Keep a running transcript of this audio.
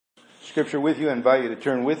Scripture with you, I invite you to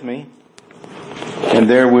turn with me. And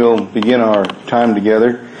there we'll begin our time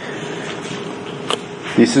together.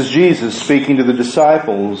 This is Jesus speaking to the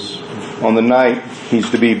disciples on the night He's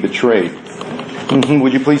to be betrayed.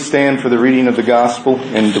 Would you please stand for the reading of the Gospel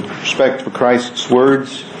and the respect for Christ's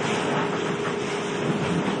words?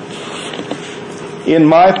 In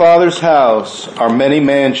my Father's house are many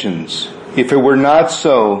mansions. If it were not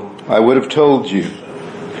so, I would have told you.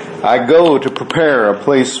 I go to prepare a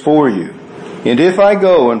place for you. And if I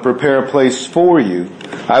go and prepare a place for you,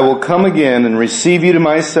 I will come again and receive you to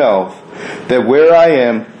myself, that where I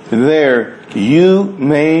am, there you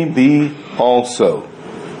may be also.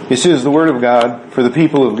 This is the Word of God for the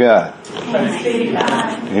people of God. Thanks be to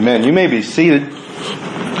God. Amen. You may be seated.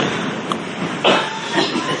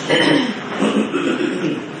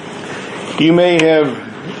 You may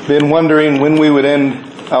have been wondering when we would end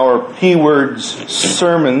our P Words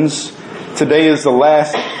sermons. Today is the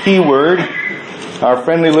last P word. Our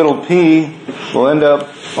friendly little P will end up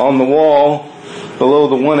on the wall below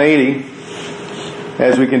the 180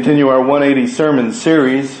 as we continue our 180 sermon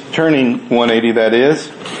series, turning 180 that is.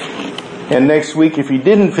 And next week, if you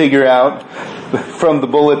didn't figure out from the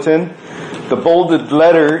bulletin, the bolded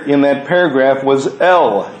letter in that paragraph was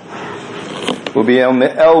L. We'll be on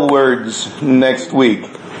the L words next week.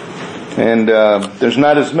 And there's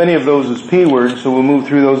not as many of those as P words, so we'll move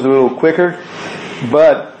through those a little quicker.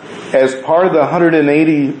 But as part of the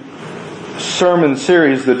 180 sermon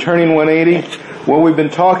series, the Turning 180, what we've been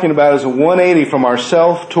talking about is a 180 from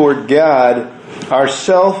ourself toward God,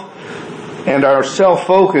 ourself and our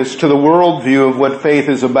self-focus to the worldview of what faith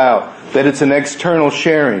is about. That it's an external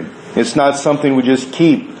sharing. It's not something we just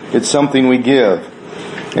keep. It's something we give.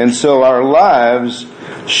 And so our lives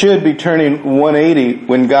should be turning 180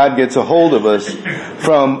 when God gets a hold of us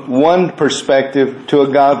from one perspective to a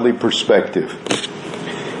godly perspective.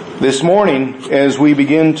 This morning, as we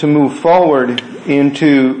begin to move forward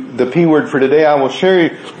into the P word for today, I will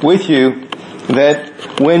share with you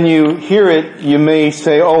that when you hear it, you may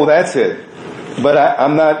say, oh, that's it. But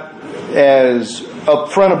I'm not as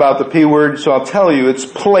upfront about the P word, so I'll tell you it's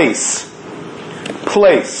place.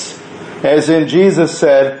 Place. As in Jesus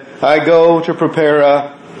said, I go to prepare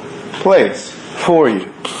a place for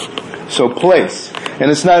you. So place.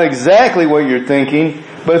 And it's not exactly what you're thinking,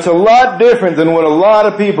 but it's a lot different than what a lot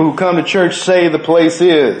of people who come to church say the place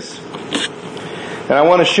is. And I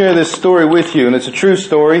want to share this story with you, and it's a true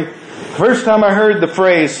story. First time I heard the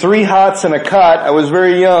phrase, 3 hots and a cot, I was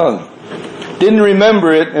very young. Didn't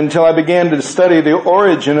remember it until I began to study the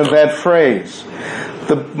origin of that phrase.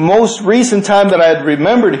 The most recent time that I had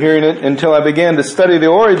remembered hearing it until I began to study the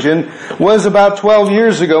origin was about 12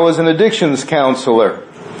 years ago as an addictions counselor.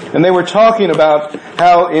 And they were talking about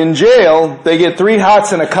how in jail they get 3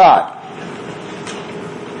 hots and a cot.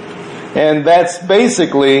 And that's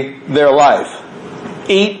basically their life.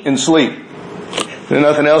 Eat and sleep. There's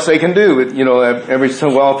nothing else they can do. You know, every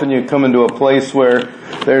so often you come into a place where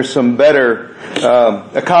there's some better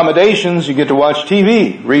accommodations. You get to watch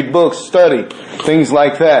TV, read books, study, things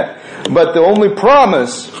like that. But the only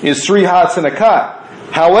promise is 3 hots and a cot.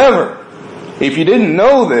 However, if you didn't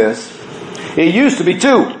know this, it used to be 2.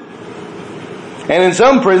 And in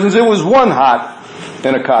some prisons it was 1 hot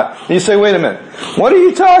and a cot. And you say, wait a minute, what are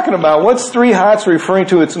you talking about? What's 3 hots referring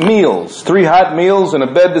to? It's meals. 3 hot meals and a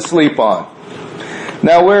bed to sleep on.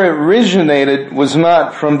 Now where it originated was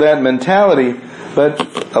not from that mentality,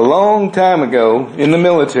 but a long time ago in the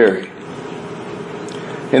military.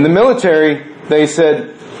 In the military, they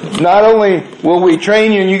said, not only will we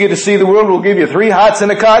train you and you get to see the world, we'll give you 3 hots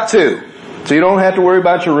and a cot too. So you don't have to worry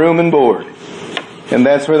about your room and board. And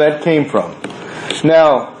that's where that came from.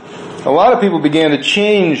 Now, a lot of people began to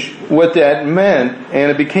change what that meant,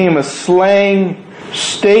 and it became a slang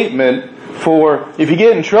statement for, if you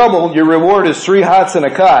get in trouble, your reward is 3 hots and a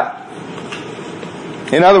cot.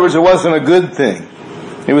 In other words, it wasn't a good thing.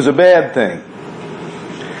 It was a bad thing.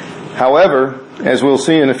 However, as we'll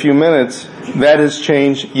see in a few minutes, that has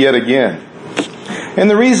changed yet again. And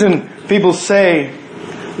the reason people say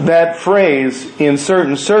that phrase in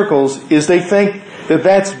certain circles is they think that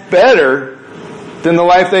that's better than the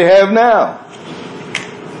life they have now.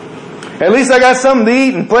 At least I got something to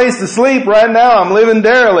eat and place to sleep. Right now I'm living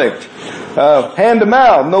derelict. Hand to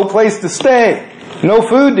mouth, no place to stay, no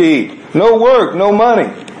food to eat, no work, no money.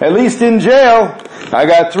 At least in jail, I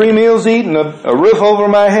got 3 meals eaten, a roof over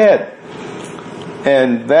my head.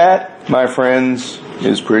 And that, my friends,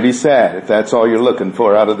 is pretty sad if that's all you're looking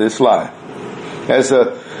for out of this life. As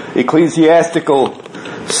ecclesiastical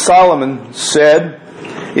Solomon said,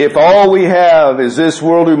 if all we have is this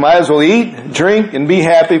world, we might as well eat, drink, and be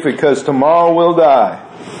happy because tomorrow we'll die.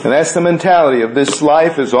 And that's the mentality of this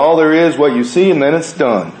life is all there is, what you see, and then it's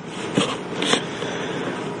done.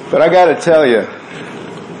 But I got to tell you,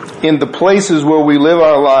 in the places where we live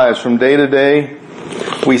our lives from day to day,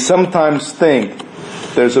 we sometimes think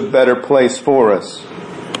there's a better place for us.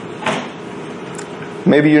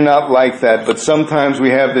 Maybe you're not like that, but sometimes we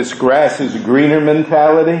have this grass is greener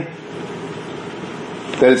mentality,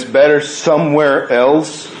 that it's better somewhere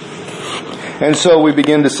else. And so we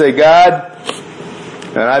begin to say, God,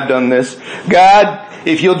 and I've done this, God,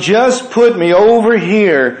 if you'll just put me over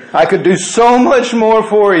here, I could do so much more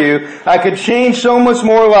for you. I could change so much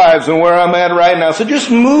more lives than where I'm at right now. So just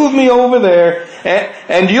move me over there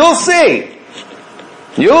and you'll see.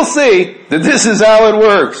 You'll see that this is how it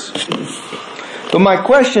works. But my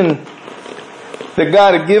question that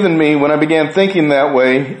God had given me when I began thinking that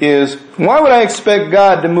way is, why would I expect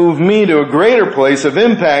God to move me to a greater place of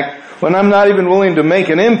impact when I'm not even willing to make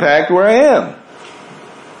an impact where I am?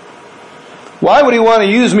 Why would He want to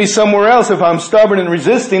use me somewhere else if I'm stubborn and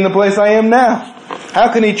resisting the place I am now?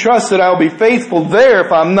 How can He trust that I'll be faithful there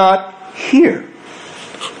if I'm not here?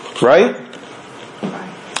 Right?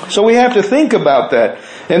 So we have to think about that.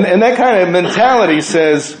 And that kind of mentality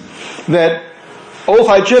says that, oh, if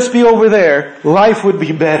I'd just be over there, life would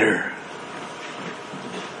be better.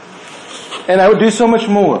 And I would do so much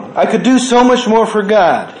more. I could do so much more for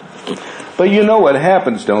God. But you know what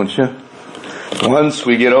happens, don't you? Once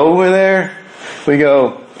we get over there, we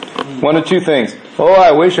go, one of two things. Oh,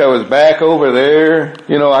 I wish I was back over there.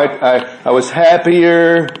 You know, I was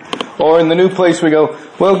happier. Or in the new place we go,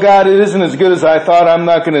 well, God, it isn't as good as I thought. I'm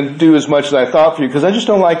not going to do as much as I thought for you because I just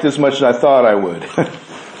don't like it as much as I thought I would.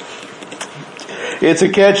 It's a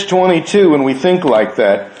catch-22 when we think like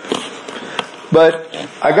that. But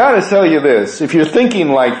I got to tell you this. If you're thinking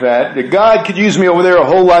like that God could use me over there a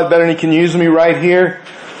whole lot better than He can use me right here,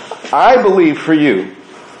 I believe for you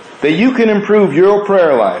that you can improve your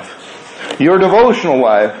prayer life, your devotional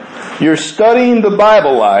life, your studying the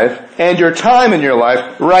Bible life, and your time in your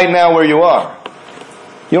life right now where you are.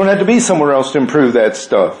 You don't have to be somewhere else to improve that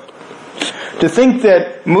stuff. To think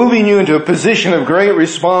that moving you into a position of great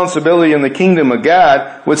responsibility in the kingdom of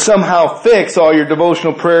God would somehow fix all your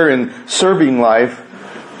devotional prayer and serving life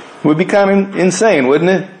would be kind of insane,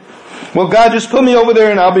 wouldn't it? Well, God, just put me over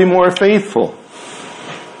there and I'll be more faithful.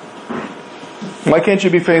 Why can't you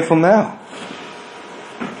be faithful now?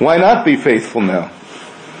 Why not be faithful now?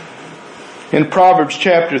 In Proverbs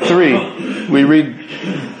chapter 3, we read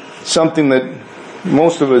something that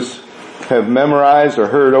most of us have memorized or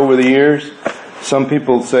heard over the years. Some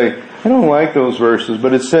people say, I don't like those verses,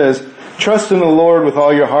 but it says, trust in the Lord with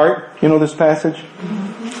all your heart. You know this passage?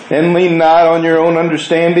 And lean not on your own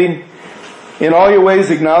understanding. In all your ways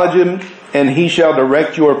acknowledge Him, and He shall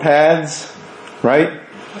direct your paths. Right?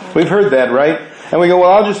 We've heard that, right? And we go,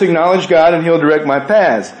 well, I'll just acknowledge God and He'll direct my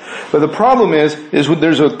paths. But the problem is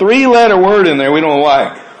there's a 3-letter word in there we don't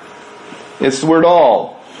like. It's the word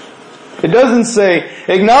all. It doesn't say,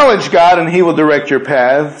 acknowledge God and He will direct your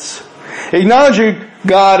paths. Acknowledge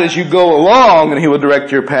God as you go along and He will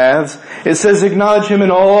direct your paths. It says acknowledge Him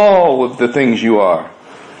in all of the things you are.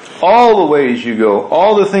 All the ways you go.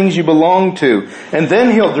 All the things you belong to. And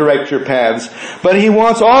then He'll direct your paths. But He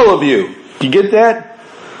wants all of you. Do you get that?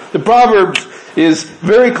 The Proverbs is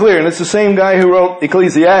very clear, and it's the same guy who wrote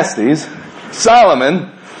Ecclesiastes, Solomon,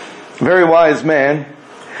 very wise man.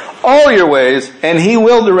 All your ways, and He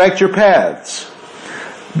will direct your paths.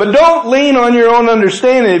 But don't lean on your own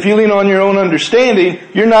understanding. If you lean on your own understanding,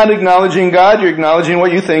 you're not acknowledging God, you're acknowledging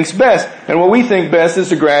what you think's best. And what we think best is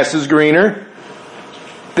the grass is greener.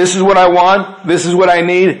 This is what I want, this is what I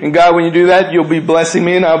need, and God, when you do that, you'll be blessing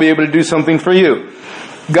me and I'll be able to do something for you.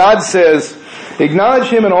 God says, acknowledge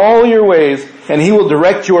Him in all your ways, and He will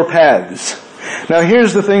direct your paths. Now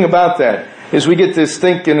here's the thing about that, is we get this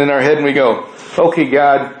thinking in our head and we go, okay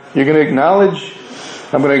God, you're going to acknowledge,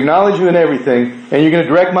 I'm going to acknowledge You in everything, and you're going to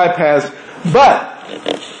direct my paths, but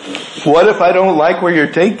what if I don't like where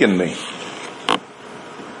you're taking me?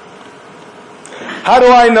 How do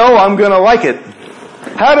I know I'm going to like it?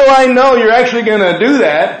 How do I know you're actually going to do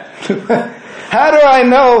that? How do I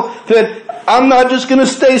know that I'm not just going to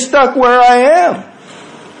stay stuck where I am?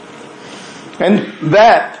 And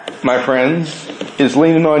that, my friends, is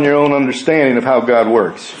leaning on your own understanding of how God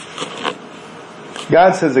works.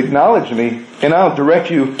 God says, acknowledge me, and I'll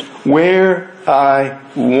direct you where I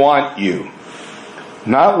want you.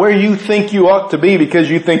 Not where you think you ought to be because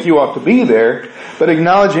you think you ought to be there, but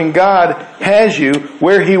acknowledging God has you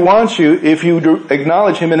where He wants you if you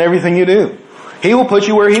acknowledge Him in everything you do. He will put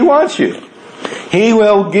you where He wants you. He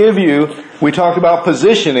will give you, we talked about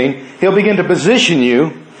positioning, He'll begin to position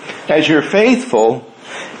you as you're faithful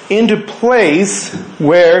into place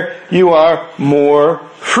where you are more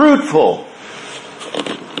fruitful.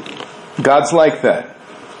 God's like that.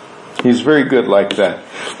 He's very good like that.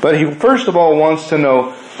 But He first of all wants to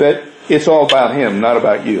know that it's all about Him, not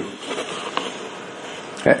about you.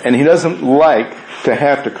 And He doesn't like to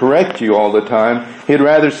have to correct you all the time. He'd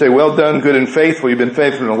rather say, well done, good and faithful. You've been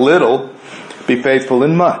faithful in a little. Be faithful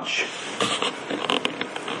in much.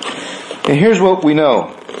 And here's what we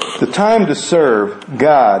know. The time to serve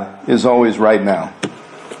God is always right now.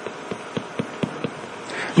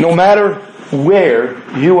 No matter where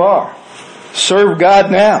you are. Serve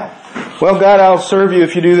God now. Well, God, I'll serve you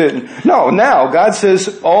if you do that. No, now. God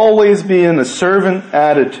says always be in a servant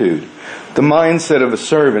attitude. The mindset of a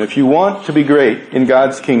servant. If you want to be great in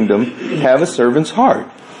God's kingdom, have a servant's heart.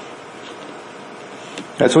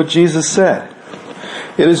 That's what Jesus said.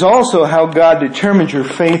 It is also how God determines your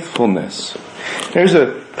faithfulness. There's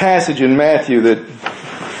a passage in Matthew that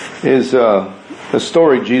is a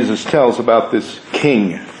story Jesus tells about this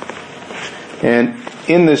king. And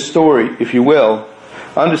in this story, if you will,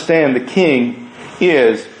 understand the king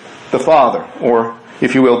is the father, or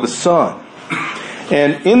if you will, the son.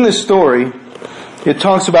 And in this story, it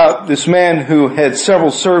talks about this man who had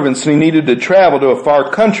several servants and he needed to travel to a far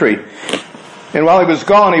country. And while he was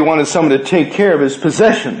gone, he wanted someone to take care of his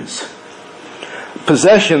possessions.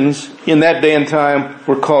 Possessions in that day and time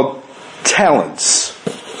were called talents.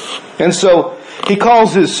 And so he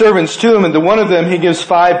calls his servants to him, and to one of them he gives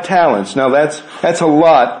 5 talents. Now that's a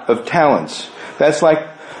lot of talents. That's like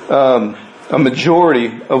a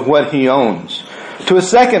majority of what he owns. To a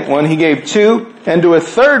second one he gave 2, and to a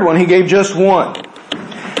third one he gave just 1.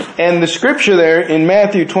 And the scripture there in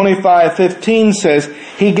Matthew 25:15 says,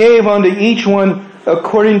 He gave unto each one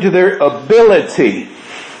according to their ability.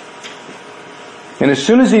 And as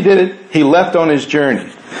soon as he did it, he left on his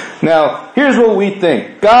journey. Now, here's what we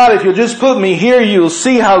think. God, if you'll just put me here, you'll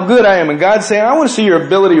see how good I am. And God's saying, I want to see your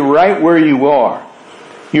ability right where you are.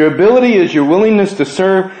 Your ability is your willingness to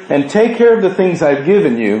serve and take care of the things I've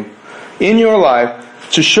given you in your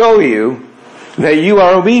life to show you that you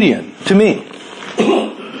are obedient to me.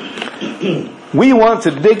 We want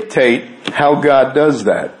to dictate how God does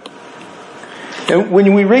that. And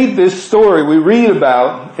when we read this story, we read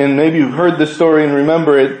about, and maybe you've heard this story and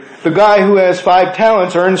remember it, the guy who has 5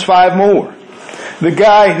 talents earns 5 more. The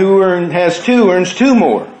guy who has 2 earns 2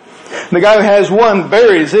 more. The guy who has 1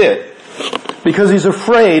 buries it because he's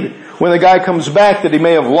afraid when the guy comes back that he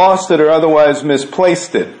may have lost it or otherwise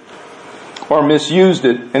misplaced it or misused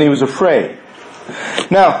it, and he was afraid.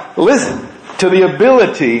 Now, listen to the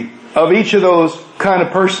ability of each of those kind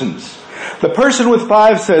of persons. The person with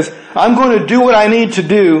 5 says, I'm going to do what I need to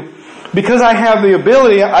do because I have the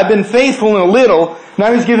ability. I've been faithful in a little.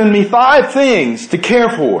 Now He's given me 5 things to care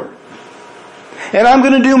for. And I'm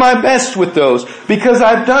going to do my best with those because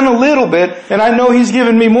I've done a little bit and I know He's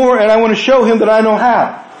given me more and I want to show Him that I know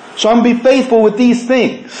how. So I'm going to be faithful with these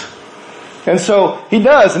things. And so he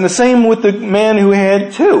does. And the same with the man who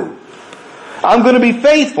had 2. I'm going to be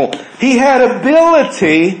faithful. He had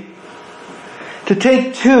ability to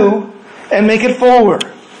take 2 and make it 4.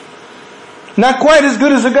 Not quite as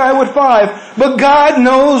good as a guy with 5, but God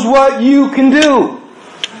knows what you can do.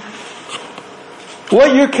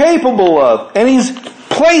 What you're capable of. And He's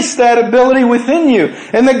placed that ability within you.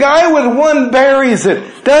 And the guy with 1 buries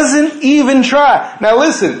it. Doesn't even try. Now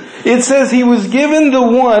listen, it says he was given the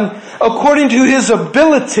 1 according to his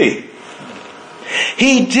ability.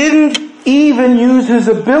 He didn't even use his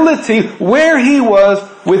ability where he was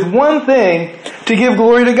with 1 thing to give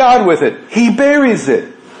glory to God with it. He buries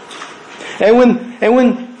it. And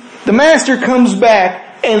when the master comes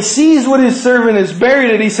back and sees what his servant has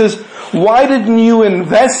buried it, he says, why didn't you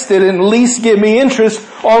invest it and at least give me interest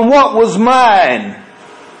on what was mine?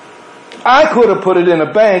 I could have put it in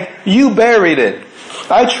a bank. You buried it.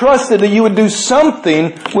 I trusted that you would do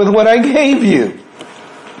something with what I gave you.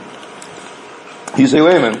 You say,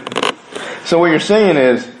 wait a minute. So what you're saying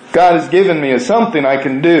is, God has given me something I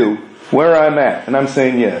can do where I'm at. And I'm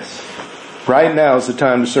saying yes. Right now is the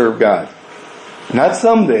time to serve God. Not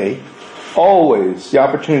someday. Always the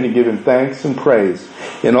opportunity to give Him thanks and praise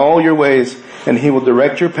in all your ways, and He will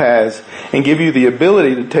direct your paths and give you the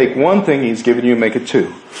ability to take 1 thing He's given you and make it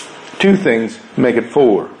 2. 2 things, make it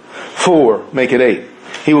 4. 4, make it 8.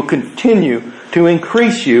 He will continue to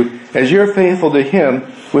increase you as you're faithful to Him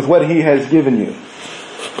with what He has given you.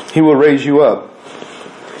 He will raise you up.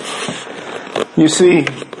 You see,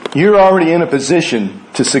 you're already in a position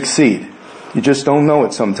to succeed. You just don't know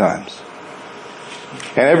it sometimes.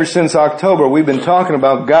 And ever since October, we've been talking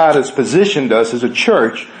about God has positioned us as a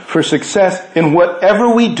church for success in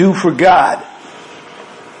whatever we do for God.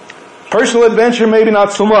 Personal adventure, maybe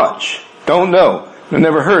not so much. Don't know. I've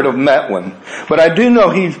never heard of that one. But I do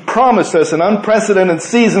know He's promised us an unprecedented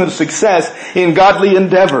season of success in godly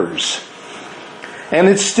endeavors. And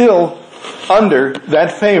it's still under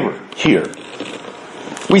that favor here.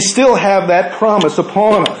 We still have that promise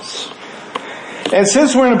upon us. And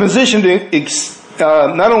since we're in a position to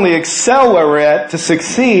not only excel where we're at, to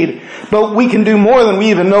succeed, but we can do more than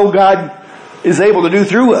we even know God is able to do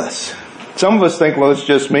through us. Some of us think, well, it's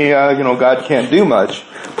just me, God can't do much.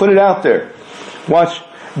 Put it out there. Watch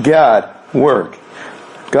God work.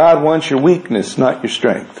 God wants your weakness, not your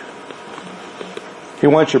strength. He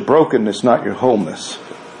wants your brokenness, not your wholeness.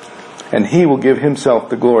 And He will give Himself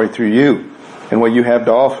the glory through you. And what you have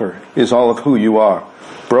to offer is all of who you are.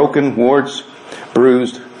 Broken, warts,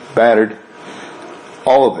 bruised, battered,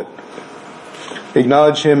 all of it.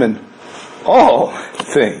 Acknowledge Him in all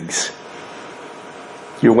things.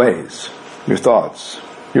 Your ways, your thoughts,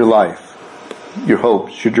 your life, your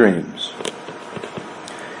hopes, your dreams.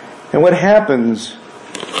 And what happens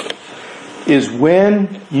is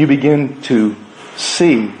when you begin to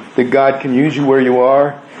see that God can use you where you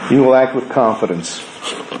are, you will act with confidence.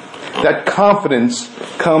 That confidence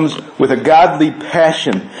comes with a godly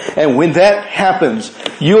passion. And when that happens,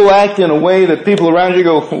 you'll act in a way that people around you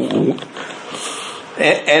go,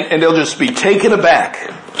 and they'll just be taken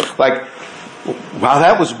aback. Like, wow,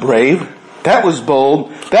 that was brave. That was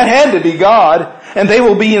bold. That had to be God. And they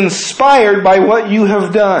will be inspired by what you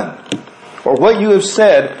have done, or what you have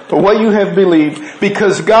said, or what you have believed,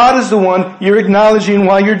 because God is the one you're acknowledging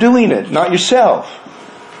while you're doing it, not yourself.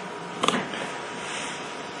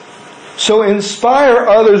 So inspire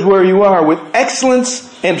others where you are with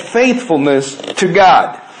excellence and faithfulness to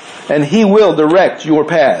God, and He will direct your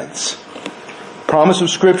paths. Promise of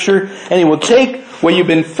Scripture, and He will take what you've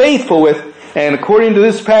been faithful with, and according to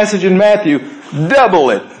this passage in Matthew, double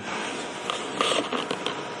it.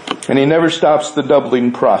 And He never stops the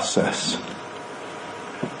doubling process,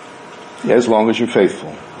 as long as you're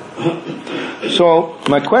faithful. So,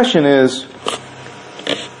 my question is,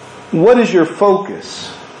 what is your focus?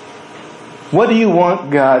 What do you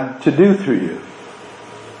want God to do through you?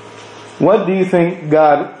 What do you think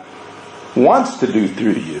God wants to do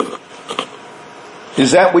through you?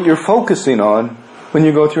 Is that what you're focusing on when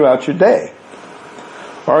you go throughout your day?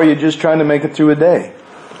 Or are you just trying to make it through a day?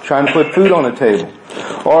 Trying to put food on the table?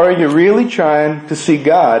 Or are you really trying to see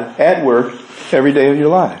God at work every day of your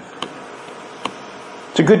life?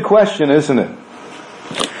 It's a good question, isn't it?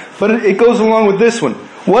 But it goes along with this one.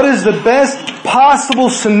 What is the best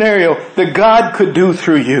possible scenario that God could do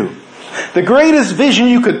through you? The greatest vision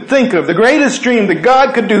you could think of, the greatest dream that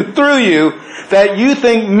God could do through you, that you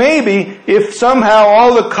think maybe if somehow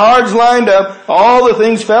all the cards lined up, all the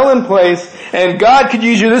things fell in place, and God could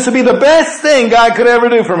use you, this would be the best thing God could ever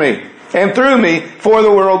do for me and through me for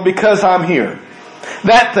the world because I'm here.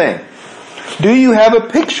 That thing. Do you have a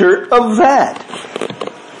picture of that?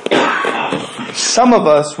 Some of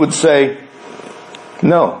us would say,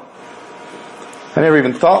 no. I never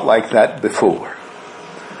even thought like that before.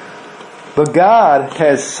 But God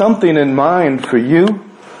has something in mind for you,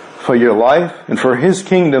 for your life, and for His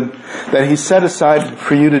kingdom that He set aside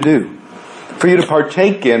for you to do, for you to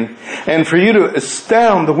partake in, and for you to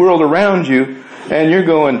astound the world around you. And you're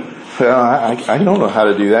going, I don't know how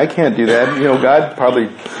to do that. I can't do that. God probably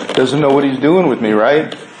doesn't know what He's doing with me,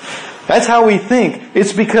 right? That's how we think.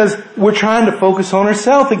 It's because we're trying to focus on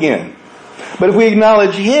ourselves again. But if we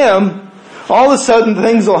acknowledge Him, all of a sudden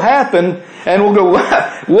things will happen, and we'll go,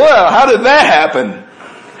 well, how did that happen?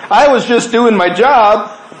 I was just doing my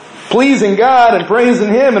job, pleasing God and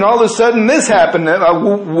praising Him, and all of a sudden this happened.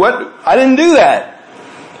 What? I didn't do that.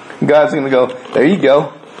 God's going to go, there you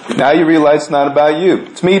go. Now you realize it's not about you.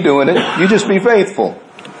 It's me doing it. You just be faithful.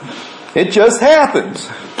 It just happens.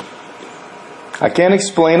 I can't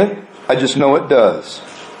explain it. I just know it does.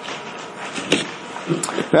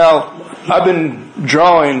 Now, I've been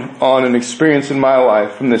drawing on an experience in my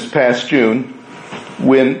life from this past June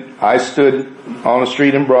when I stood on a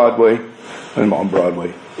street in Paducah,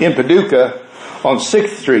 on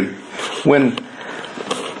 6th Street, when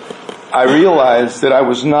I realized that I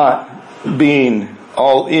was not being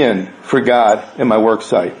all in for God in my work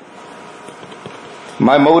site.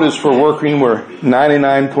 My motives for working were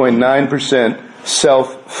 99.9%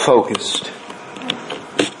 self-focused.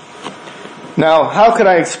 Now, how could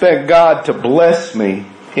I expect God to bless me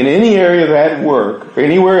in any area of that work or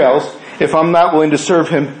anywhere else if I'm not willing to serve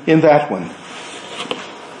Him in that one?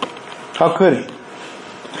 How could He?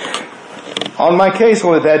 On my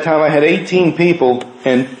caseload at that time, I had 18 people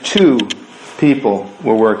and 2 people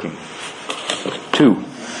were working. 2.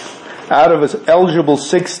 out of an eligible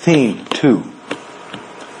 16, 2.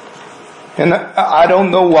 And I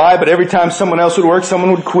don't know why, but every time someone else would work,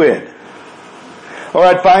 someone would quit. Or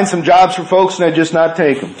I'd find some jobs for folks and I'd just not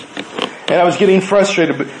take them. And I was getting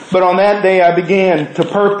frustrated. But on that day I began to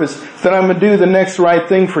purpose that I'm going to do the next right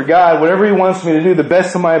thing for God, whatever He wants me to do, the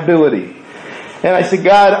best of my ability. And I said,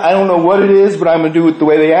 God, I don't know what it is, but I'm going to do it the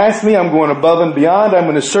way they ask me. I'm going above and beyond. I'm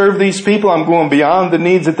going to serve these people. I'm going beyond the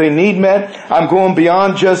needs that they need met. I'm going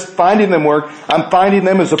beyond just finding them work. I'm finding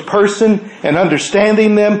them as a person and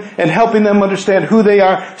understanding them and helping them understand who they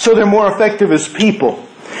are so they're more effective as people.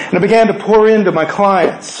 And I began to pour into my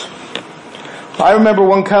clients. I remember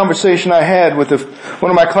one conversation I had with one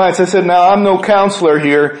of my clients. I said, now I'm no counselor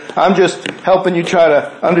here. I'm just helping you try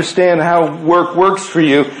to understand how work works for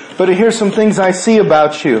you. But here's some things I see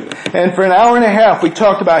about you. And for an hour and a half, we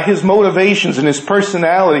talked about his motivations and his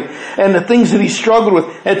personality and the things that he struggled with.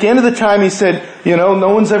 At the end of the time, he said,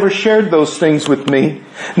 no one's ever shared those things with me.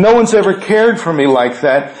 No one's ever cared for me like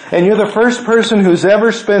that. And you're the first person who's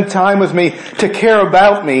ever spent time with me to care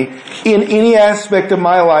about me in any aspect of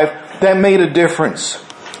my life that made a difference.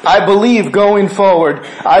 I believe going forward,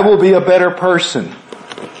 I will be a better person.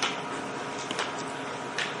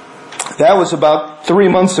 That was about 3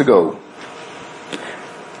 months ago.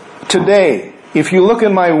 Today, if you look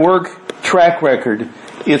at my work track record,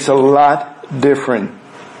 it's a lot different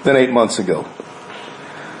than 8 months ago.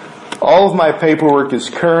 All of my paperwork is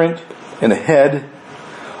current and ahead.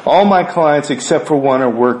 All my clients, except for one, are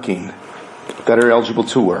working that are eligible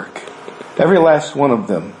to work. Every last one of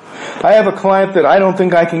them. I have a client that I don't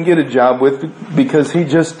think I can get a job with because he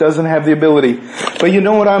just doesn't have the ability. But you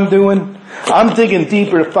know what I'm doing? I'm digging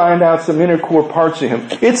deeper to find out some inner core parts of him.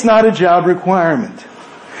 It's not a job requirement.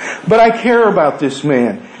 But I care about this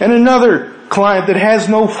man. And another client that has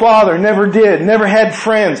no father, never did, never had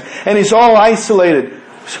friends, and he's all isolated,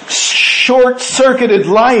 short-circuited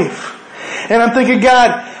life. And I'm thinking,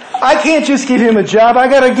 God, I can't just get him a job. I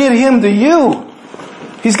got to get him to you.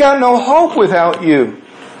 He's got no hope without you.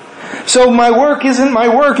 So my work isn't my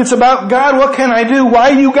work. It's about, God, what can I do? Why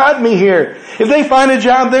you got me here? If they find a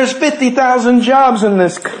job, there's 50,000 jobs in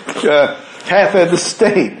this half of the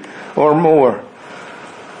state or more.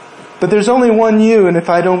 But there's only one you, and if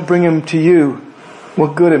I don't bring him to you,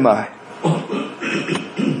 what good am I?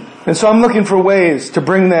 And so I'm looking for ways to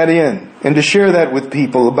bring that in and to share that with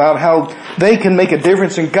people about how they can make a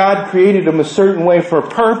difference, and God created them a certain way for a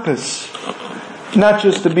purpose. Not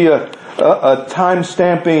just to be a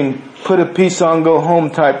time-stamping, put a piece on, go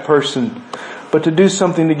home type person, but to do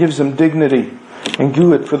something that gives them dignity and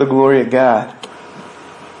do it for the glory of God.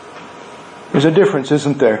 There's a difference,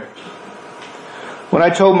 isn't there? When I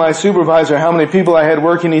told my supervisor how many people I had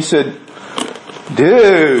working, he said,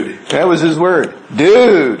 dude, that was his word,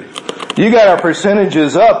 dude, you got our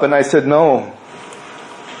percentages up. And I said, no,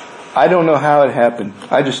 I don't know how it happened.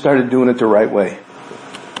 I just started doing it the right way.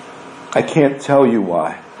 I can't tell you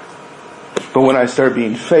why. But when I started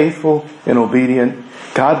being faithful and obedient,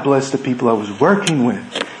 God blessed the people I was working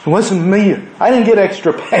with. It wasn't me. I didn't get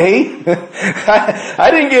extra pay.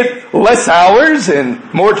 I didn't get less hours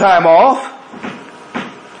and more time off.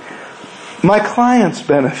 My clients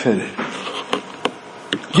benefited.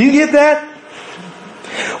 Do you get that?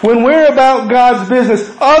 When we're about God's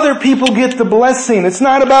business, other people get the blessing. It's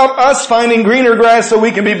not about us finding greener grass so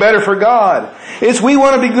we can be better for God. It's we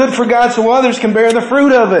want to be good for God so others can bear the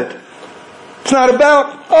fruit of it. It's not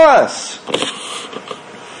about us.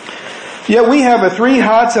 Yet we have a 3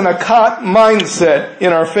 hots and a cot mindset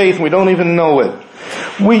in our faith and we don't even know it.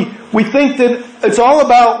 We think that it's all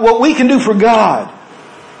about what we can do for God.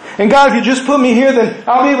 And God, if you just put me here, then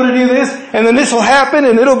I'll be able to do this, and then this will happen,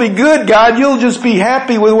 and it'll be good, God. You'll just be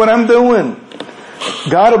happy with what I'm doing.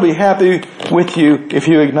 God will be happy with you if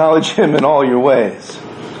you acknowledge Him in all your ways.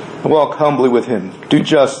 Walk humbly with Him. Do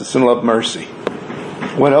justice and love mercy.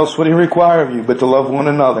 What else would He require of you but to love one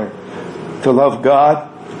another? To love God,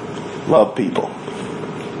 love people.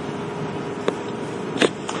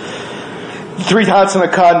 3 hots and a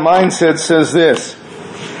cod mindset says this.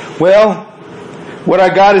 Well, what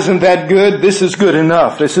I got isn't that good. This is good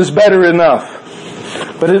enough. This is better enough.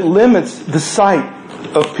 But it limits the sight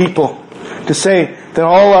of people to say that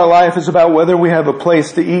all our life is about whether we have a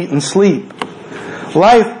place to eat and sleep.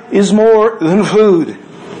 Life is more than food.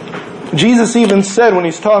 Jesus even said when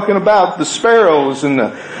He's talking about the sparrows and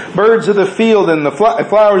the birds of the field and the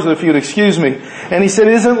flowers of the field, and He said,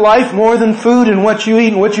 isn't life more than food and what you eat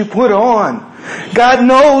and what you put on? God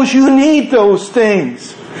knows you need those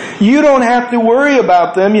things. You don't have to worry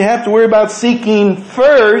about them. You have to worry about seeking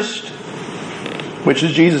first which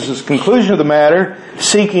is Jesus' conclusion of the matter,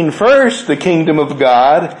 seeking first the kingdom of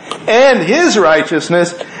God and His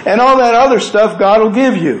righteousness, and all that other stuff God will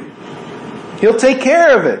give you. He'll take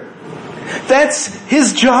care of it. That's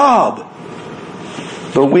His job.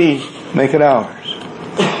 But we make it ours.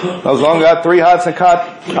 As long as I got 3 hots and a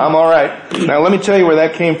cot, I'm all right. Now let me tell you where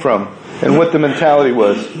that came from and what the mentality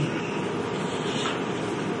was.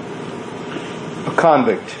 A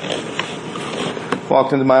convict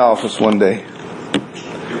walked into my office one day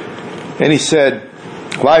and he said,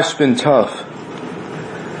 "Life's been tough.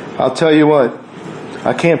 I'll tell you what,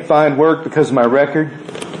 I can't find work because of my record.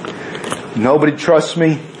 Nobody trusts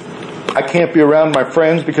me. I can't be around my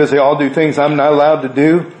friends because they all do things I'm not allowed to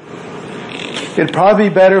do. It'd probably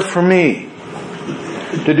be better for me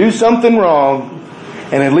to do something wrong,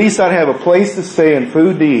 and at least I'd have a place to stay and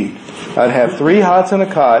food to eat. I'd have 3 hots and a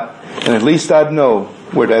cot, and at least I'd know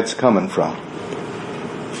where that's coming from."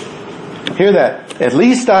 Hear that? At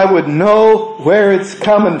least I would know where it's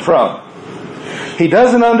coming from. He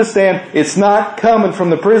doesn't understand it's not coming from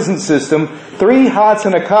the prison system. 3 hots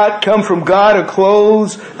and a cot come from God who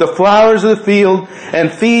clothes the flowers of the field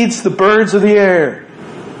and feeds the birds of the air.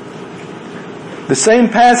 The same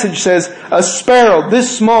passage says, a sparrow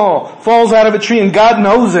this small falls out of a tree and God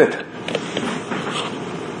knows it.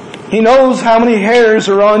 He knows how many hairs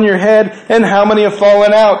are on your head and how many have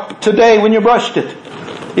fallen out today when you brushed it.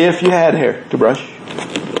 If you had hair to brush.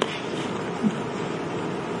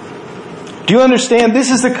 Do you understand? This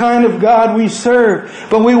is the kind of God we serve.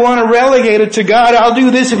 But we want to relegate it to God. I'll do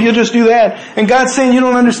this if you'll just do that. And God's saying, you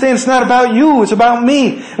don't understand. It's not about you. It's about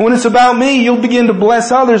me. And when it's about me, you'll begin to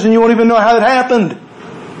bless others and you won't even know how it happened.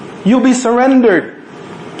 You'll be surrendered.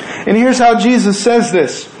 And here's how Jesus says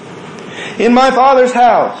this. In my Father's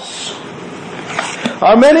house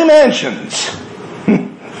are many mansions,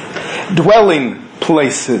 dwelling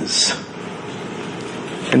places.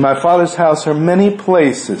 In my Father's house are many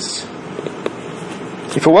places.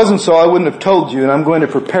 If it wasn't so, I wouldn't have told you, and I'm going to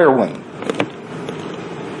prepare one.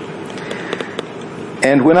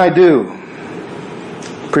 And when I do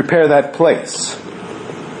prepare that place,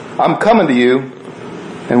 I'm coming to you,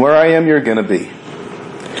 and where I am, you're going to be.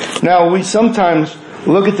 Now, we sometimes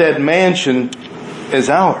look at that mansion as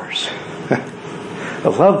ours. I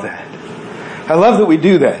love that. I love that we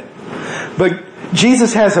do that. But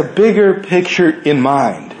Jesus has a bigger picture in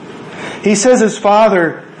mind. He says His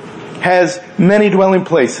Father has many dwelling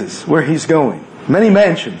places where He's going. Many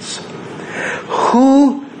mansions.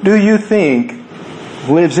 Who do you think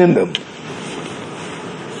lives in them?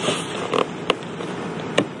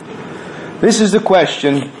 This is the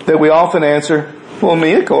question that we often answer. Well,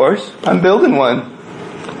 me, of course. I'm building one.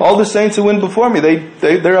 All the saints who went before me,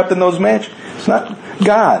 they're up in those mansions. It's not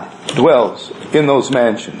God dwells in those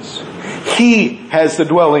mansions. He has the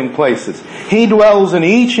dwelling places. He dwells in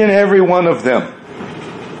each and every one of them.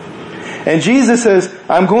 And Jesus says,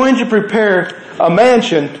 I'm going to prepare a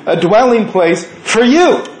mansion, a dwelling place for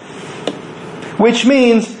you. Which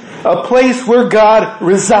means a place where God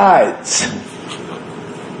resides.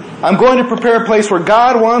 I'm going to prepare a place where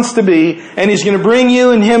God wants to be, and He's going to bring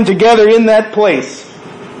you and Him together in that place.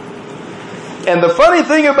 And the funny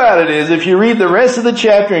thing about it is, if you read the rest of the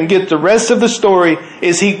chapter and get the rest of the story,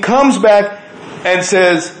 is He comes back and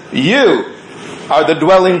says, you are the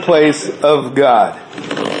dwelling place of God.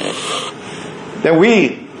 That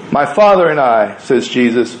we, my Father and I, says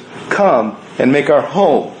Jesus, come and make our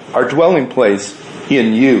home, our dwelling place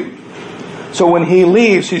in you. So when He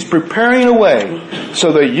leaves, He's preparing a way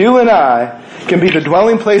so that you and I can be the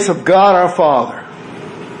dwelling place of God our Father.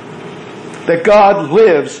 That God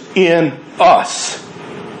lives in us.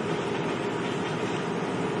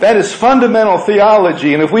 That is fundamental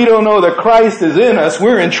theology, and if we don't know that Christ is in us,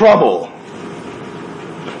 we're in trouble.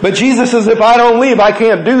 But Jesus says, if I don't leave, I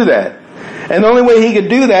can't do that. And the only way He could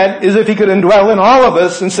do that is if He could indwell in all of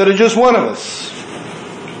us instead of just one of us.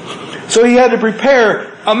 So He had to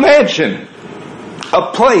prepare a mansion,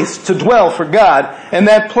 a place to dwell for God, and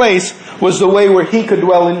that place was the way where He could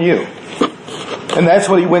dwell in you. And that's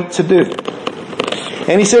what He went to do.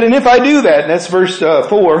 And He said, and if I do that, and that's verse 3,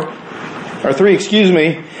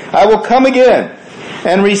 I will come again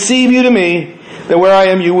and receive you to me, that where I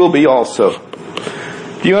am you will be also.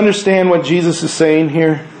 Do you understand what Jesus is saying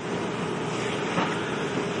here?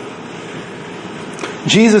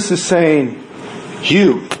 Jesus is saying,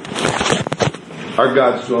 you are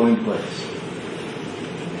God's dwelling place.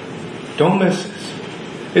 Don't miss this.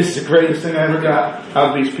 This is the greatest thing I ever got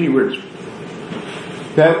out of these P words.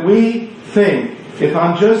 That we think, if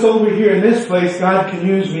I'm just over here in this place, God can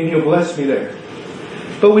use me and He'll bless me there.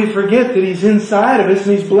 But we forget that He's inside of us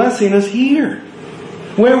and He's blessing us here.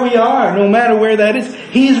 Where we are, no matter where that is,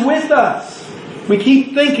 He's with us. We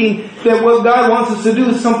keep thinking that what God wants us to do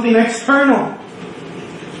is something external.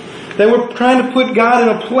 That we're trying to put God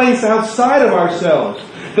in a place outside of ourselves.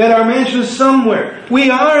 That our mansion is somewhere. We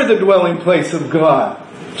are the dwelling place of God.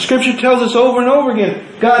 Scripture tells us over and over again,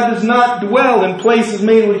 God does not dwell in places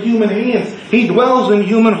made with human hands. He dwells in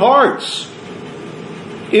human hearts.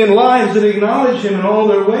 In lives that acknowledge Him in all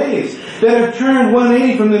their ways. That have turned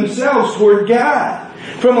 180 from themselves toward God.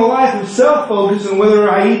 From a life of self-focus and whether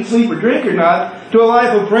I eat, sleep, or drink or not, to a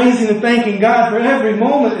life of praising and thanking God for every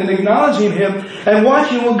moment and acknowledging Him and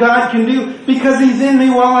watching what God can do because He's in me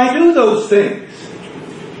while I do those things.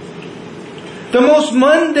 The most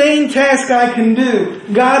mundane task I can do,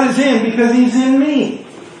 God is in because He's in me.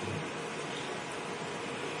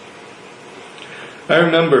 I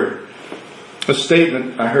remember a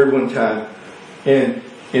statement I heard one time, and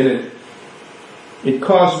in it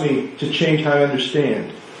caused me to change how I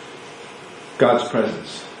understand God's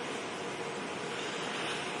presence.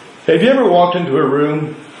 Have you ever walked into a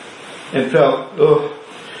room and felt, oh,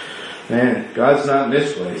 man, God's not in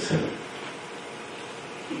this place?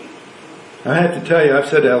 I have to tell you, I've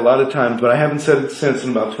said that a lot of times, but I haven't said it since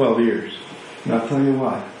in about 12 years. And I'll tell you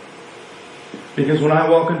why. Because when I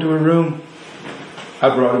walk into a room,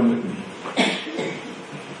 I brought Him with me.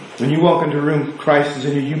 When you walk into a room, Christ is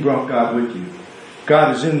in you, you brought God with you.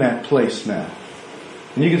 God is in that place now.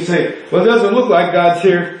 And you can say, well, it doesn't look like God's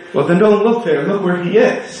here. Well, then don't look there. Look where He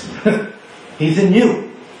is. He's in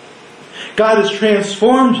you. God has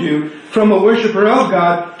transformed you from a worshiper of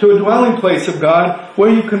God to a dwelling place of God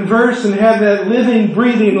where you converse and have that living,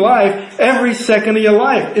 breathing life every second of your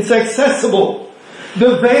life. It's accessible.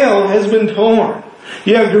 The veil has been torn.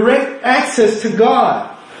 You have direct access to God.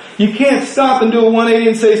 You can't stop and do a 180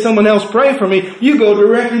 and say, someone else pray for me. You go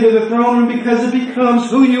directly to the throne room because it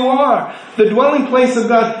becomes who you are. The dwelling place of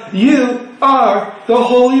God. You are the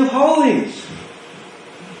Holy of Holies.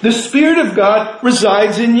 The Spirit of God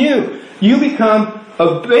resides in you. You become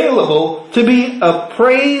available to be a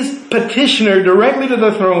praise petitioner directly to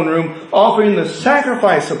the throne room, offering the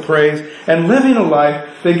sacrifice of praise and living a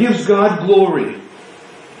life that gives God glory.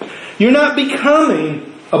 You're not becoming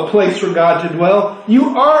a place for God to dwell.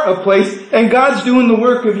 You are a place, and God's doing the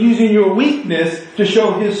work of using your weakness to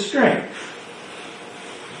show His strength.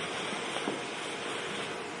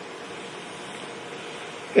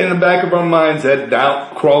 In the back of our minds, that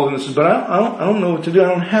doubt crawls in us, but I don't know what to do. I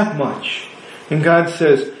don't have much. And God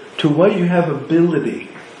says, to what you have ability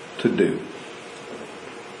to do.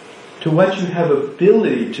 To what you have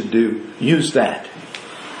ability to do, use that.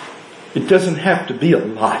 It doesn't have to be a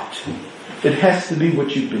lot. It has to be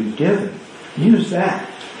what you've been given. Use that.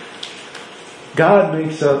 God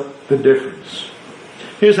makes up the difference.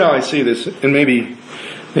 Here's how I see this, and maybe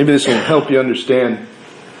this will help you understand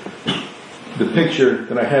the picture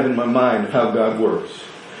that I have in my mind of how God works.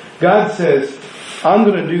 God says, I'm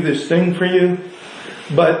going to do this thing for you,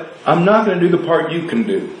 but I'm not going to do the part you can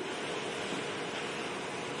do.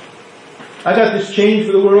 I got this change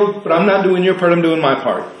for the world, but I'm not doing your part, I'm doing my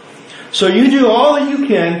part. So you do all that you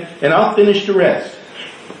can, and I'll finish the rest.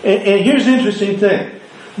 And here's the interesting thing.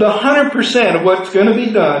 The 100% of what's going to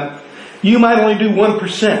be done, you might only do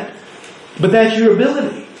 1%. But that's your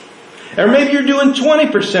ability. Or maybe you're doing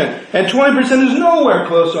 20%. And 20% is nowhere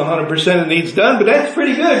close to 100% that needs done, but that's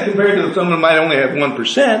pretty good compared to someone who might only have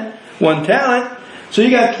 1%, one talent. So you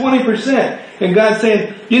got 20%. And God's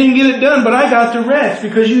saying, you didn't get it done, but I got the rest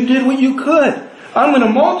because you did what you could. I'm going to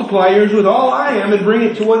multiply yours with all I am and bring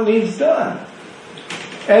it to what needs done.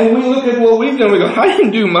 And we look at what we've done. We go, I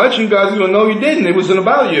didn't do much. And God's going, no, you didn't. It wasn't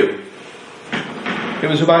about you. It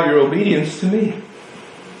was about your obedience to me.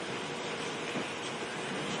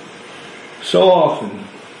 So often,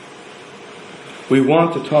 we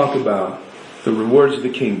want to talk about the rewards of the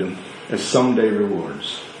kingdom as someday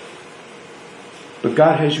rewards. But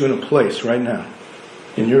God has you in a place right now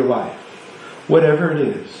in your life, whatever it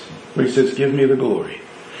is, where He says, give me the glory.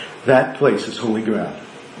 That place is holy ground.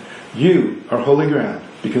 You are holy ground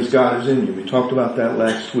because God is in you. We talked about that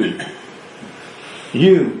last week.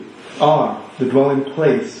 You are the dwelling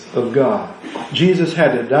place of God. Jesus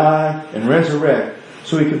had to die and resurrect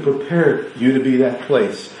so He could prepare you to be that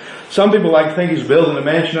place. Some people like to think He's building a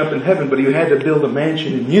mansion up in heaven, but He had to build a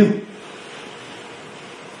mansion in you.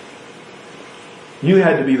 You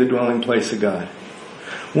had to be the dwelling place of God.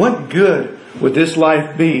 What good would this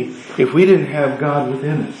life be if we didn't have God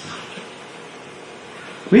within us?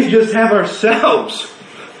 We just have ourselves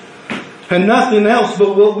and nothing else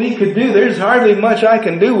but what we could do. There's hardly much I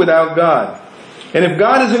can do without God. And if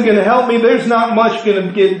God isn't going to help me, there's not much going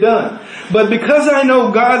to get done. But because I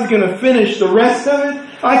know God's going to finish the rest of it,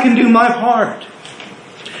 I can do my part.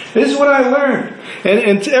 This is what I learned.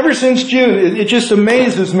 And ever since June, it just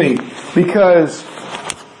amazes me because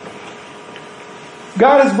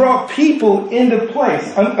God has brought people into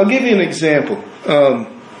place. I'll give you an example.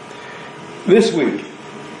 This week,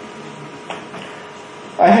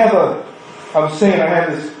 I have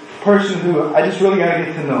this person who I just really got to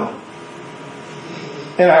get to know.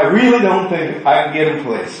 And I really don't think I can get him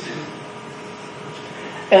placed.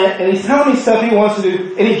 And he's telling me stuff he wants to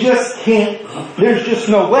do, and he just can't. There's just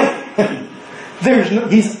no way.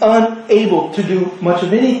 He's unable to do much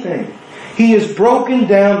of anything. He is broken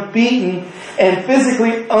down, beaten, and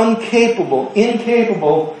physically incapable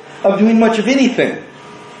of doing much of anything.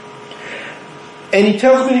 And he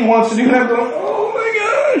tells me he wants to do that. I'm going, oh my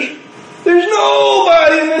gosh, there's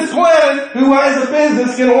nobody in this planet who has a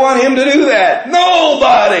business going to want him to do that.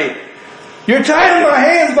 Nobody. You're tying my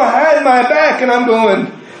hands behind my back, and I'm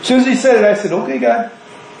going. As soon as he said it, I said, okay, God.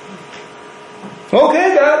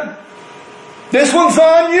 Okay, God. This one's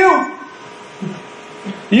on you.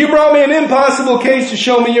 You brought me an impossible case to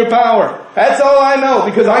show me your power. That's all I know,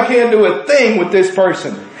 because I can't do a thing with this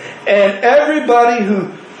person. And everybody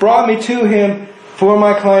who brought me to him for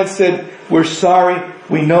my client said, we're sorry.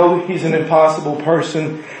 We know he's an impossible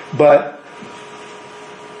person, but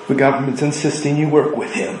the government's insisting you work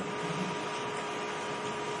with him.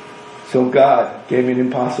 So God gave me an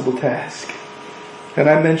impossible task. And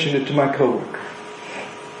I mentioned it to my coworker.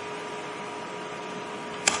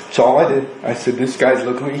 So all I did, I said, this guy's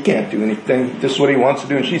looking, he can't do anything. This is what he wants to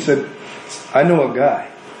do. And she said, I know a guy.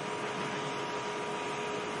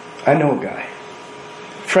 A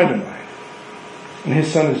friend of mine. And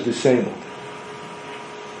his son is disabled.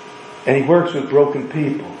 And he works with broken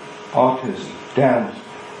people, autism, Downs,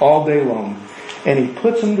 all day long. And he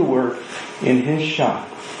puts them to work in his shop.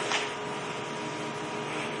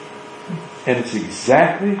 And it's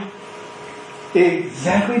exactly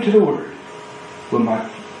to the word what my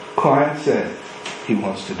client said he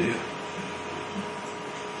wants to do.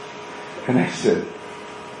 And I said,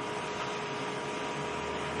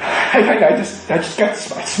 I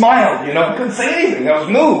smiled, I couldn't say anything. I was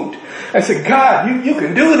moved. I said, God, you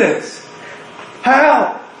can do this.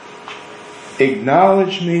 How?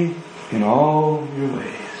 Acknowledge me in all your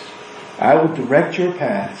ways. I will direct your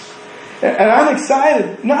paths. And I'm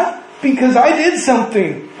excited, not because I did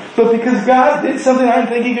something, but because God did something I didn't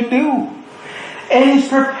think He could do. And He's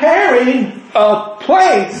preparing a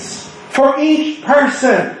place for each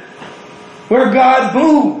person where God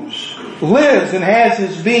moves, lives, and has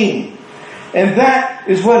His being. And that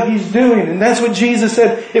is what He's doing. And that's what Jesus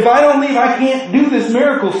said. If I don't leave, I can't do this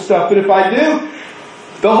miracle stuff. But if I do,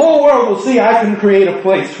 the whole world will see I can create a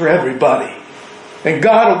place for everybody. And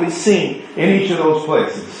God will be seen in each of those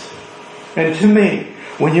places. And to me,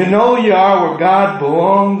 when you know you are where God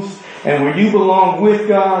belongs and where you belong with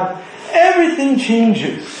God, everything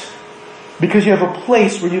changes. Because you have a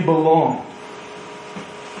place where you belong.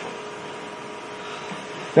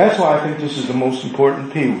 That's why I think this is the most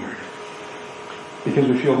important P word. Because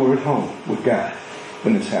we feel we're at home with God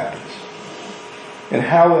when this happens. And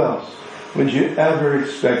how else would you ever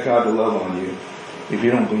expect God to love on you if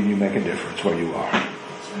you don't believe you make a difference where you are?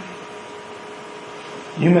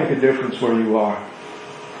 You make a difference where you are.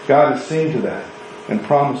 God has seen to that and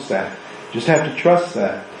promised that. Just have to trust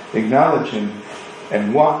that, acknowledge Him,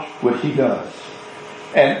 and watch what He does.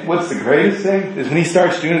 And what's the greatest thing is when He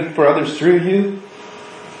starts doing it for others through you,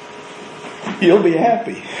 you'll be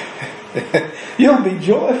happy. You'll be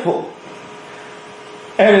joyful.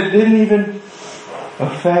 And it didn't even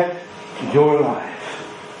affect your life,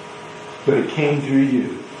 but it came through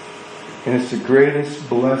you. And it's the greatest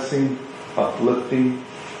blessing, uplifting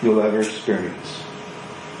you'll ever experience.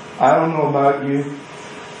 I don't know about you,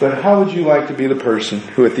 but how would you like to be the person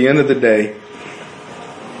who at the end of the day,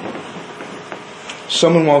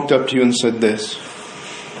 someone walked up to you and said this?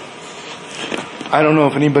 I don't know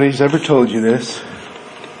if anybody's ever told you this,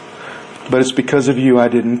 but it's because of you I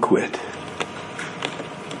didn't quit.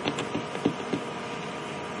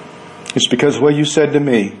 It's because of what you said to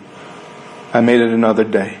me, I made it another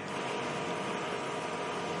day.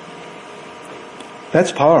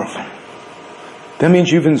 That's powerful. That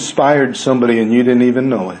means you've inspired somebody and you didn't even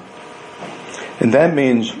know it. And that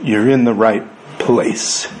means you're in the right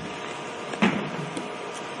place.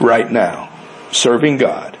 Right now. Serving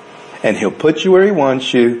God. And He'll put you where He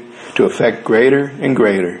wants you to affect greater and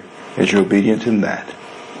greater as you're obedient in that.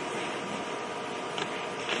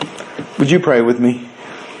 Would you pray with me?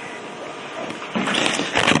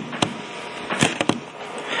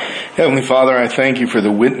 Heavenly Father, I thank You for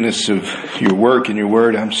the witness of Your work and Your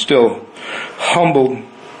word. I'm still humbled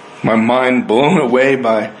my mind blown away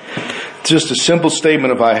by just a simple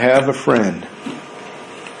statement of I have a friend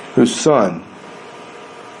whose son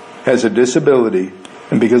has a disability,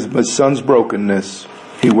 and because of his son's brokenness,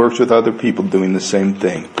 he works with other people doing the same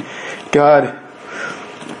thing. God,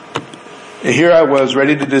 here I was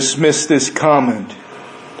ready to dismiss this comment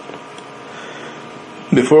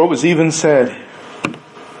before it was even said.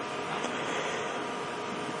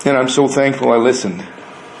 And I'm so thankful I listened.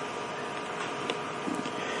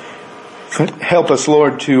 Help us,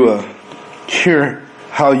 Lord, to hear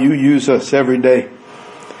how you use us every day.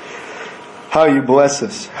 How you bless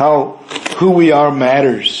us. How who we are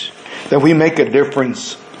matters. That we make a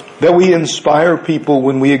difference. That we inspire people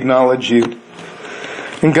when we acknowledge you.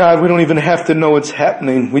 And God, we don't even have to know it's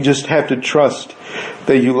happening. We just have to trust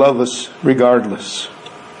that you love us regardless.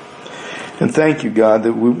 And thank you, God,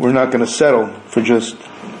 that we're not going to settle for just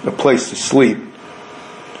a place to sleep,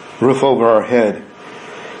 roof over our head.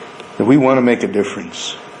 That we want to make a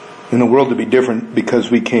difference in the world to be different because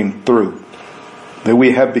we came through. That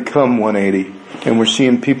we have become 180 and we're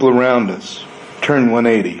seeing people around us turn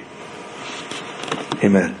 180.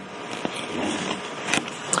 Amen.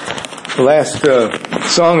 The last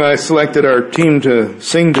song I selected our team to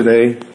sing today